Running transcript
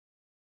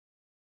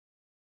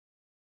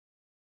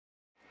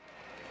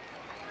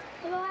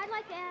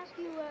like to ask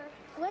you,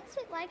 what's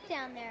it like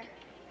down there?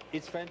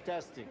 It's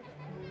fantastic.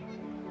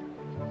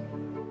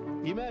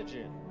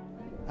 Imagine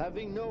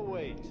having no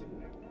weight.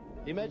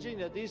 Imagine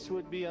that this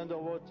would be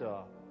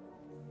underwater.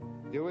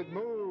 You would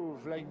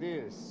move like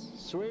this,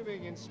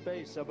 swimming in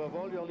space above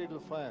all your little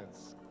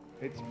friends.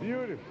 It's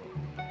beautiful.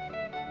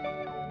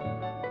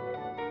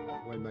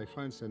 When my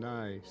friends and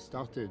I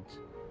started,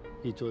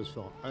 it was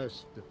for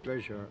us the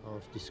pleasure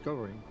of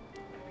discovering.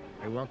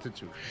 I wanted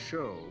to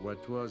show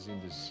what was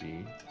in the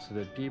sea so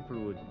that people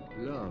would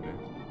love it.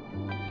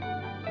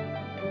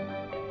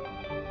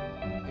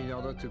 In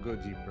order to go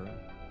deeper,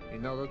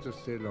 in order to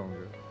stay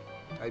longer,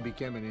 I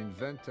became an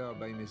inventor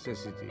by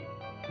necessity.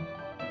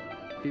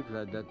 People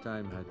at that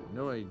time had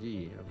no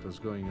idea what was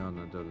going on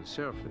under the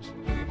surface.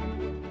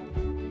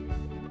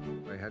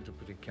 I had to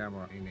put a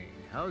camera in a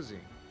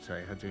housing, so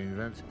I had to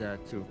invent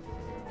that too.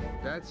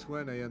 That's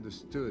when I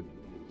understood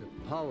the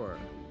power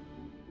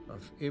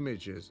of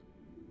images.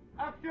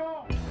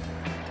 Action!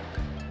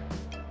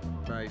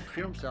 My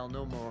films are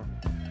no more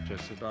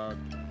just about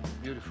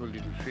beautiful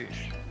little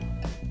fish.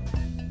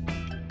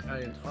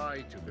 I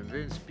try to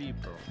convince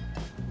people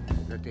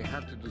that they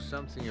have to do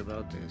something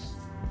about this.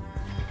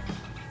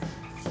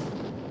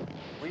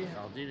 We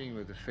are dealing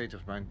with the fate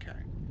of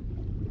mankind.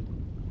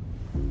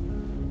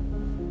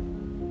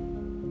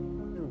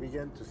 We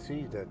began to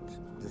see that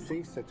the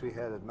things that we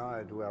had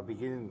admired were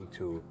beginning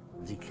to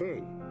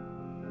decay.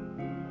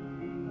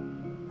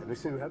 And we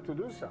said we have to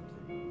do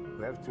something.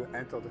 We have to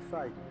enter the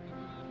fight.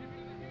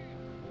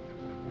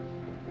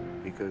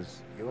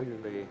 Because you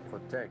only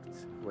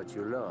protect what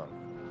you love.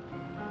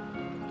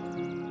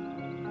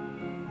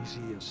 Is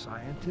he a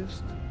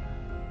scientist,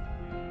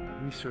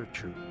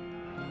 researcher,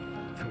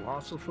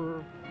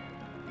 philosopher?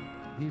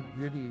 He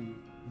really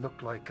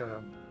looked like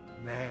a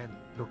man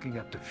looking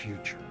at the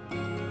future.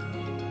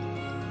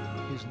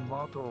 His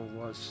motto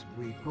was,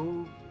 we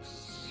go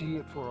see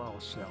it for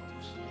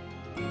ourselves.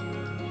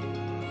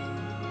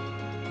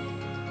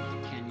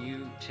 Can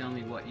you tell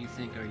me what you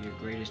think are your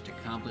greatest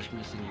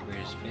accomplishments and your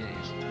greatest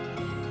failures?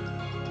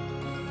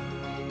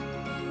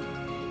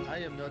 I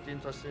am not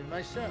interested in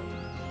myself.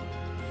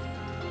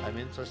 I'm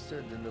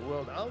interested in the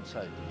world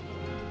outside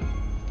me.